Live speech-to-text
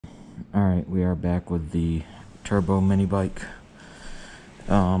Alright, we are back with the turbo mini bike.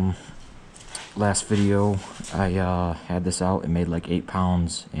 Last video I had this out. It made like 8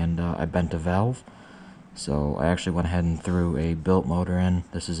 pounds and I bent a valve, so I actually went ahead and threw a billet motor in.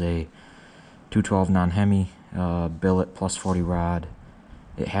 This is a 212 non-Hemi billet plus 40 rod.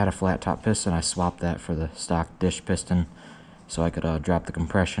 It had a flat top piston. I swapped that for the stock dish piston so I could drop the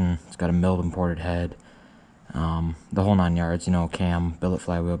compression. It's got a milled imported head, the whole 9 yards, you know, cam, billet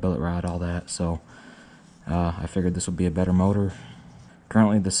flywheel, billet rod, all that. So I figured this would be a better motor.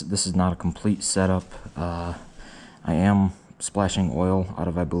 Currently this is not a complete setup. I am splashing oil out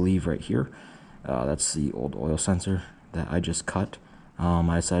of, I believe, right here. That's the old oil sensor that I just cut.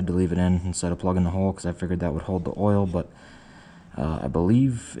 I decided to leave it in instead of plugging the hole because I figured that would hold the oil, but I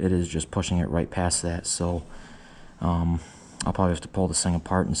believe it is just pushing it right past that, so I'll probably have to pull this thing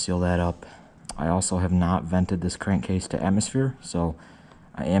apart and seal that up. I also have not vented this crankcase to atmosphere, so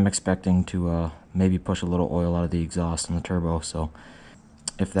I am expecting to maybe push a little oil out of the exhaust on the turbo, so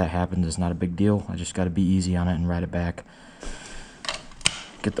if that happens, it's not a big deal. I just got to be easy on it and ride it back.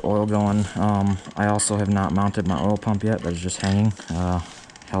 Get the oil going. I also have not mounted my oil pump yet. That is just hanging,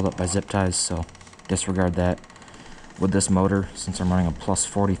 held up by zip ties, so disregard that. With this motor, since I'm running a plus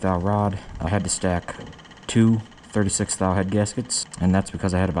 40 thou rod, I had to stack 2 36 thou head gaskets, and that's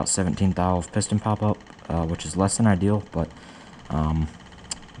because I had about 17 thou of piston pop up, which is less than ideal, but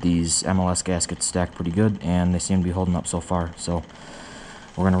these MLS gaskets stack pretty good and they seem to be holding up so far, so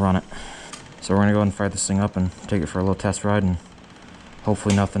we're gonna run it. So we're gonna go ahead and fire this thing up and take it for a little test ride, and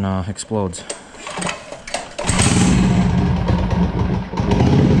hopefully nothing explodes.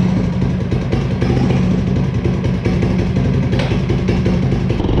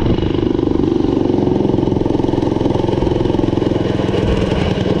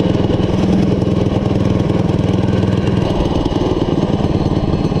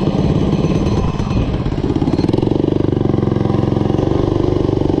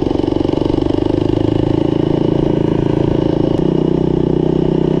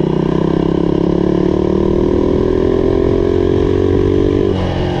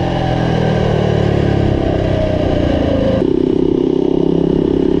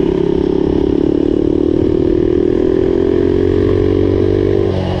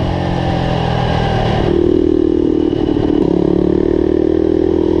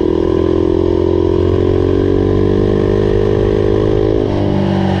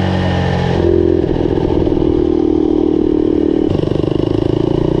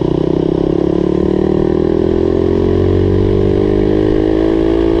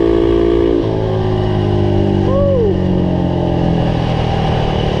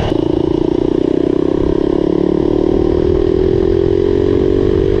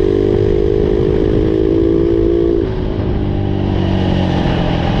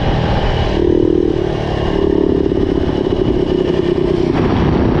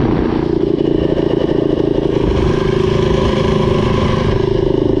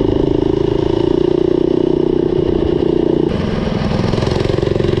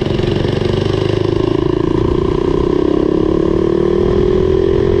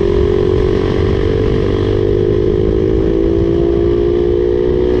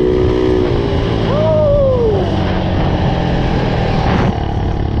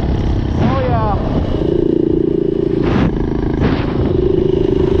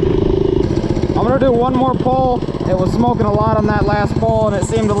 Do one more pull. It was smoking a lot on that last pull and it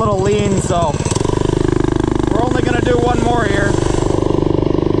seemed a little lean, so we're only gonna do one more here.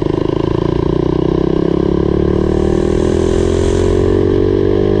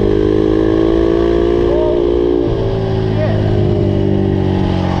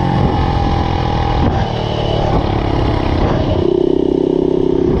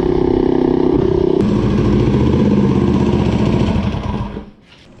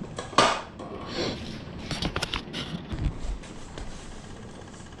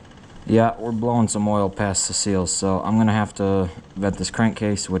 Yeah, we're blowing some oil past the seals, so I'm gonna have to vent this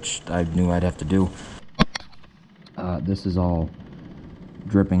crankcase, which I knew I'd have to do. This is all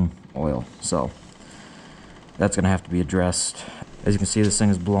dripping oil, so that's gonna have to be addressed. As you can see, this thing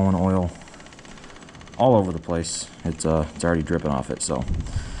is blowing oil all over the place. It's already dripping off it, so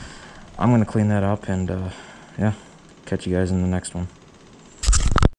I'm gonna clean that up and yeah, catch you guys in the next one.